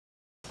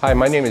Hi,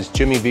 my name is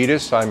Jimmy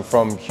Vidas. I'm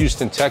from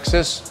Houston,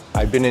 Texas.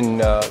 I've been in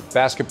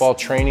basketball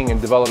training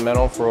and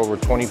developmental for over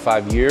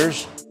 25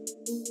 years.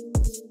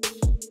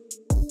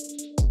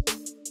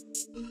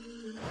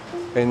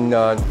 In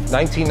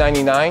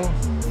 1999,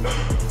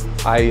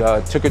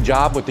 I took a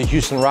job with the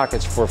Houston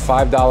Rockets for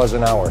 $5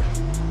 an hour.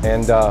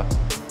 And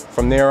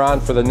from there on,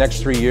 for the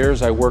next 3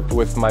 years, I worked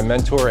with my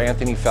mentor,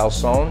 Anthony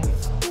Falsone,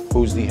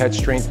 who's the head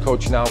strength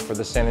coach now for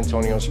the San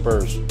Antonio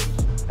Spurs.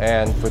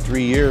 And for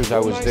 3 years, I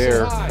was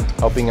there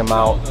helping him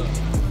out,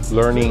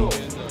 learning,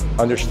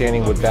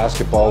 understanding what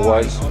basketball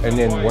was, and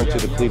then went to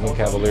the Cleveland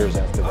Cavaliers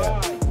after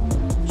that.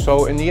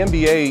 So in the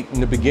NBA,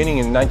 in the beginning,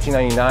 in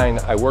 1999,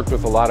 I worked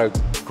with a lot of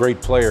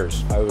great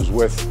players. I was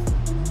with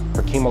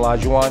Hakeem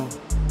Olajuwon,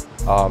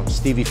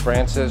 Stevie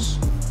Francis,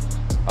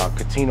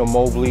 Katino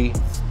Mobley,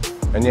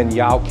 and then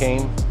Yao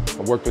came.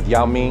 I worked with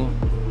Yao Ming.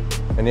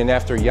 And then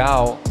after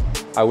Yao,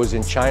 I was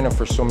in China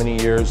for so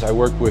many years. I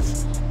worked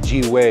with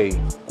Ji Wei,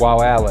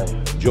 Guo Allen,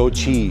 Zhou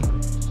Qi,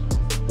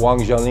 Wang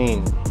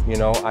Jialin. You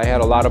know, I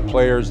had a lot of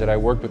players that I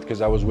worked with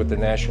because I was with the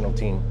national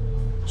team.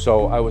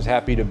 So I was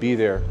happy to be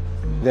there.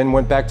 Then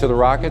went back to the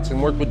Rockets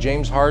and worked with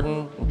James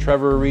Harden and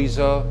Trevor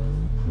Ariza.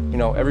 You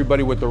know,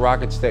 everybody with the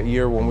Rockets that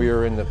year when we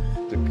were in the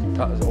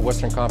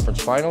Western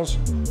Conference Finals.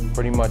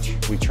 Pretty much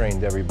we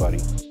trained everybody.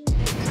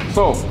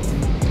 So,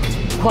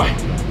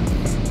 quiet.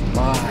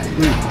 My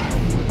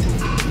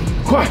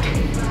God. Quiet.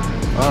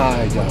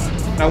 My God.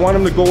 I want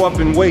him to go up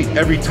in weight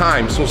every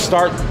time. So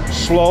start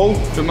slow.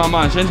 就慢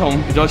慢先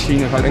从比较轻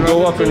的开始 And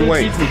go up in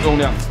weight. 基础重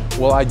量。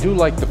 Well, I do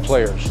like the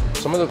players.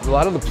 A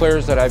lot of the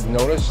players that I've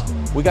noticed,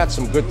 we got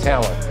some good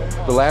talent.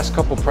 The last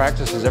couple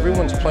practices,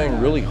 everyone's playing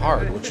really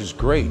hard, which is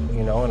great,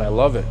 you know, and I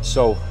love it.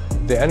 So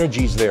the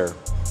energy's there.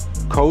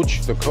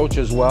 The coach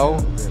as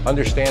well,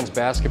 understands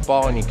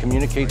basketball and he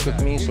communicates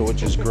with me, so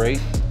which is great.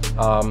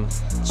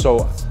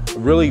 So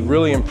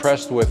really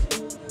impressed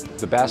with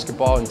the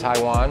basketball in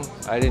Taiwan.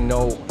 I didn't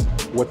know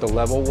what the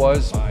level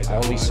was. I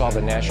only saw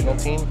the national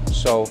team.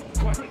 So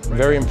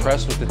very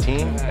impressed with the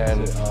team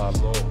and,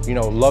 you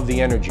know, love the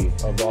energy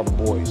of all the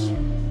boys.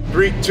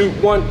 3, 2,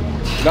 1,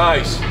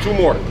 nice. 2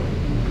 more.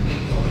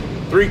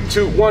 3,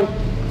 2, 1,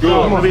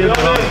 good.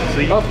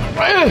 Up.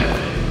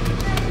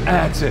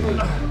 That's it.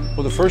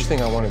 Well, the first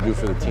thing I want to do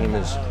for the team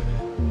is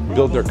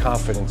build their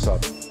confidence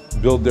up,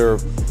 build their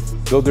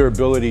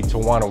ability to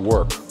want to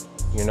work,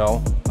 you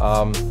know?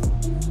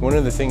 One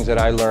of the things that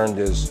I learned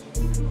is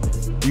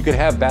you could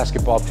have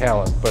basketball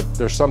talent, but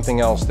there's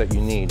something else that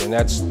you need, and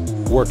that's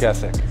work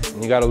ethic.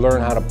 And you got to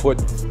learn how to put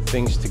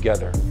things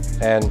together.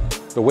 And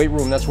the weight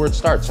room, that's where it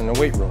starts, in the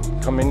weight room.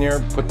 Come in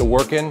there, put the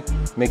work in,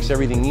 makes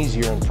everything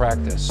easier in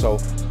practice. So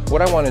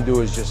what I want to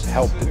do is just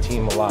help the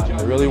team a lot.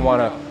 I really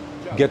want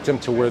to get them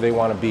to where they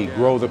want to be,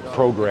 grow the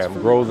program,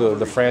 grow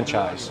the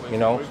franchise, you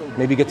know?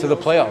 Maybe get to the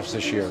playoffs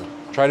this year.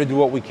 Try to do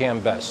what we can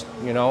best,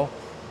 you know?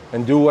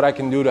 And do what I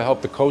can do to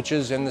help the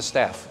coaches and the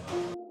staff.